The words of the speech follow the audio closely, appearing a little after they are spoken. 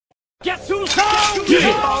Guess who's home? Yeah.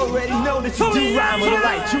 Already know that you do rhyme with a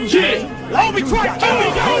light Tuesday. Like you got I'm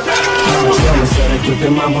a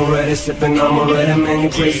gripping my Beretta, sipping on Beretta. Man, you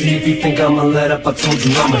crazy if you think I'ma let up. I told you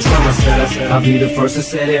I'm a drama setter. I'll be the first to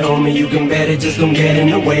set it, homie. You can bet it, just don't get in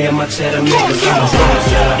the way of my cheddar. Niggas, I'm a drama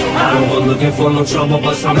setter. I don't go looking for no trouble,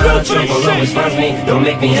 but somehow the trouble always finds me. Don't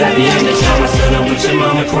make me happy in the drama center with your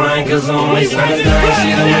mama crying, cause only son is dying. She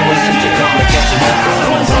don't know it's just to come and catch you.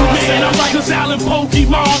 Man, I'm like a silent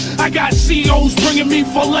Pokemon. I got COs bringing me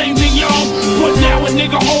filet mignon. But now a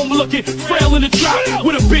nigga home looking frail in the drop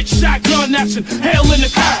with a bitch shotgun that's in hell in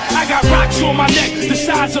the cop. I got rocks on my neck the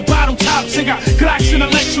size of bottom tops. I got Glocks in the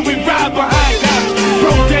lecture, we ride behind guys.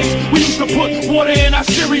 Broke days, we used to put water in our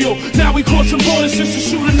cereal. Now we cross some borders just to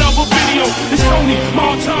shoot another video. It's Tony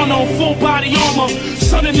Montano, full body armor.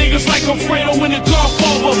 Son of niggas like Alfredo in the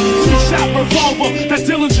Godfather. Two-shot revolver, that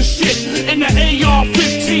Dillinger shit. And the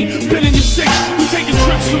AR-15, been in your six. We taking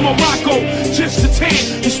trips to Morocco, just to tan.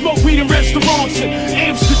 And smoke weed in restaurants in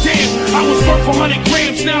Amsterdam. I was worth 100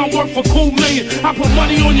 grams, now I'm worth a cool million. I put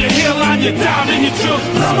money on your hairline, your dime, and your jug.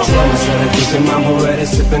 I'm a drama setter, gripping my Beretta,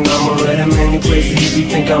 sipping on Beretta. Man, you crazy if you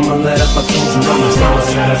think I'ma let up. I told you I'm a drama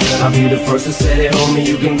setter. I'll be the first to set it, homie.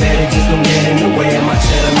 You can bet it, just don't get in the way of my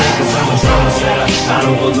cheddar. Man, cause I'm a drama setter. I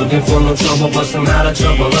don't go looking for no trouble, but somehow the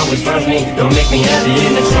trouble always finds me. Don't make me happy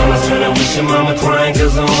in the drama center with your mama crying,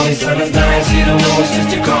 cause the only son is dying. She don't know it's just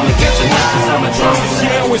to call me, catch a knife, cause I'm a drama setter.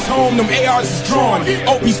 Jail is home, them ARs is drawn.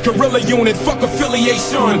 Opie's guerrilla unit, fuck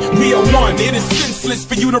affiliation. Me a one, it is senseless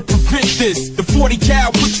for you to prevent this. The 40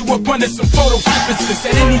 cal put you up under some photosynthesis.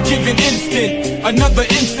 At any given instant, another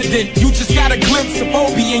incident. You just got a glimpse of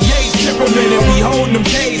Opie and Ye's temperament, and we holding them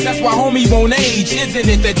K's. That's why homie won't age, isn't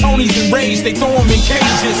it? That Tony's enraged, they throw him in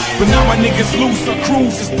cages. But now my niggas loose, our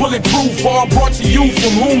cruise is bulletproof. All brought to you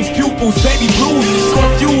from whom's pupils, baby blues is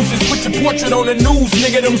short fuses. Put your portrait on the news,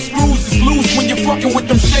 nigga, them screws is loose when you're fucking with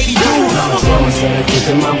them shady dudes. I'm a drama setter,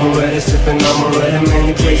 gripping my Beretta, sipping on Beretta. Man,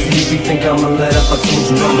 you crazy if you think I'ma let up. I told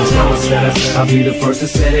you I'm a drama setter. I'll be the first to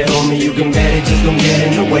set it, homie. You can bet it, just don't get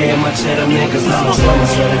in the way of my cheddar. Man, cause I'm a drama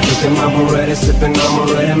setter, gripping my Beretta, sipping on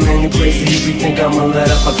Beretta. Man, you crazy if you think I'ma let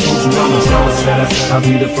up. I told you I'm a drama setter. I'll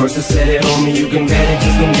be the first to set it, homie. You can bet it,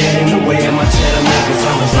 just don't get in the way of my cheddar. Man, cause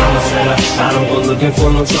I'm a drama setter. I don't go looking for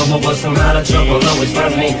no trouble, but somehow the trouble always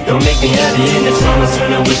finds me. Don't make me happy in the drama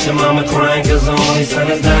center with your mama crying, cause the only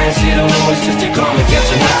son is dying. She don't know it's just to call me,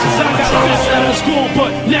 catch a knife, cause I'm a drama setter. I was gone,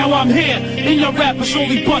 but now I'm here. And your rappers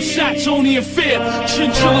only bust shots, only in fear.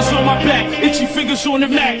 Chinchillas on my back, itchy fingers on the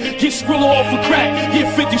Mac. Get Skrilla off a crack, get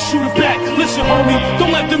 50, shoot it back. Listen, homie,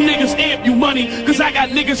 don't let them niggas amp you money, cause I got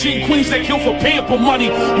niggas in Queens that kill for pamper money.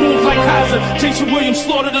 Move like Kaiser, Jason Williams,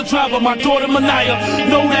 slaughter the driver. My daughter Manaya,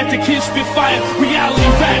 know that the kids spit fire. Reality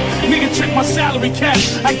rap, nigga check my salary cap.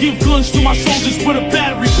 I give guns to my soldiers with a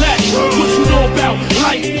battery pack. What you know about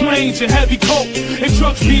light planes and heavy coke and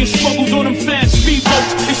drugs being smuggled on them fast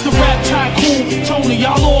speedboats? It's the rap tycoon, Tony,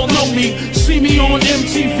 y'all all know me. See me on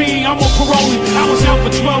MTV, I'm on parole. I was out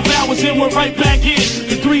for 12 hours and we're right back in.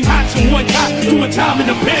 The 3 hots and 1 cop, doing time in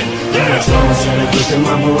the pen. I'm a drama setter, gripping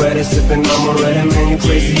my Beretta, sipping on Beretta. Man, you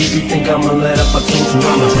crazy if you think I'ma let up. I told you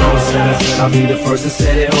I'm a drama setter. I'll be the first to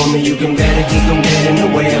set it, homie. You can bet it, just don't get in the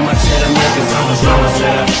way of my cheddar. Man, cause I'm a drama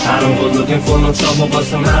setter. I don't go looking for no trouble, but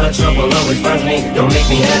somehow the trouble always finds me. Don't make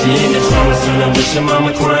me happy in the drama center with your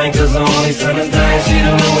mama crying, cause the only son is dying. She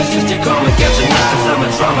don't know it's just to call me, catch a knife, cause I'm a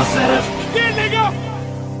drama setter. Yeah, nigga!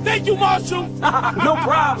 Thank you, Marshall! no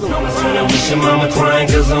problem. Drama center with your mama crying,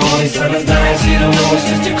 cause the only son is dying. She don't know it's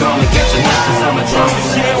just to call me, catch a knife, cause I'm a drama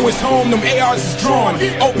setter. Jail is home, them ARs is drawn.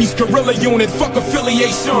 Opie's guerrilla unit, fuck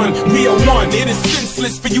affiliation. Me a one, it is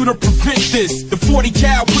senseless for you to prevent this. The 40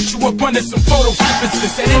 cal put you up under some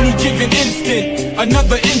photosynthesis. At any given instant,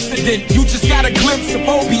 another incident. You just got a glimpse of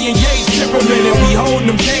Opie and Ye's temperament, and we holding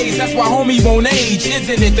them K's. That's why homie won't age,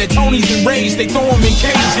 isn't it? That Tony's enraged, they throw him in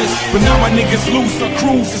cages. But now my niggas loose, our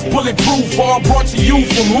cruise is bulletproof. All brought to you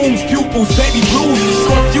from whom's pupils, baby blues is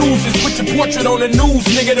short fuses. Put your portrait on the news,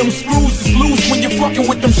 nigga, them screws is loose when you're fucking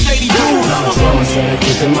with them shady dudes. I'm a drama setter,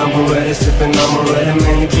 gripping my Beretta, sipping on Beretta.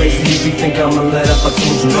 Man, you crazy if you think I'ma let up. I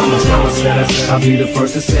told you I'm a drama setter. I'll be the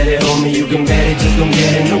first to set it, homie. You can bet it, just don't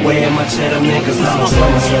get in the way of my cheddar. Man, cause I'm a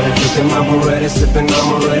drama setter, gripping my Beretta, sipping on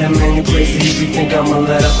Beretta. Man, you crazy if you think I'ma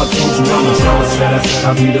let up. I told you I'm a drama setter.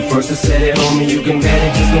 I'll be the first to set it, homie. You can bet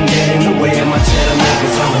it, just don't get in the way of my cheddar. Man,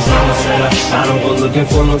 cause I'm a drama setter. I don't go looking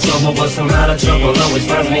for no trouble, but somehow the trouble always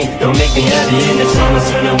finds me. Don't make me happy in the trauma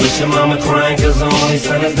center with your mama crying cause the only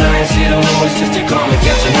son is dying. She don't know it's just your karma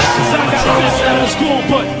catching up cause I'm a trauma center. School,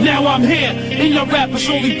 but now I'm here. In your rappers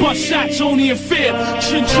only bust shots, only in fear.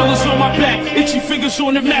 Chinchillas on my back, itchy fingers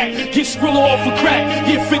on the Mac. Get Skrilla off a crack,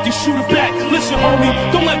 get 50, shoot it back. Listen, homie,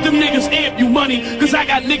 don't let them niggas amp you money. Cause I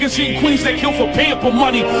got niggas in Queens that kill for pamper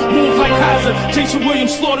money. Move like Kaiser, Jason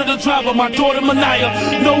Williams slaughter the driver. My daughter Mania,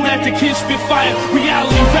 know that the kids spit fire.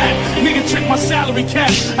 Reality rap, nigga check my salary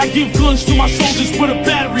cap. I give guns to my soldiers with a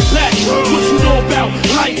battery pack. What you know about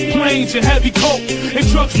light planes and heavy coke and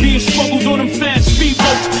drugs being smuggled on them fast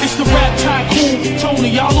speedboats? It's the rap tycoon, Tony,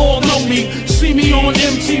 y'all all know me. See me on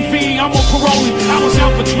MTV, I'm on parolee. I was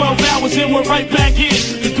out for 12 hours and we're right back in.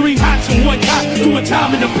 The 3 hots and 1 cop, doing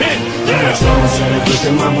time in the pen. I'm a trauma center,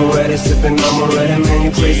 gripping my Beretta, sipping on Beretta. Man,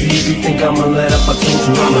 you crazy if you think I'ma let up. I told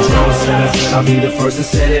you I'm a trauma center. I'll be the first to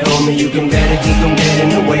set it, homie. You can bet it, just don't get in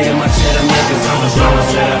the way of my cheddar, man, cause I'm a trauma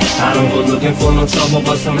center. I don't go looking for no trouble,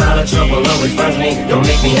 but somehow the trouble always finds me. Don't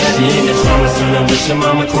make me happy in the trauma center with your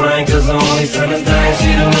mama crying cause the only son is dying.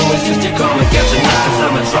 She don't know it's just your karma catching up cause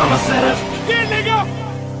I'm a trauma center. Yeah, nigga!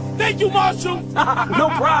 Thank you, Marshall! No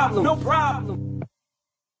problem, no problem.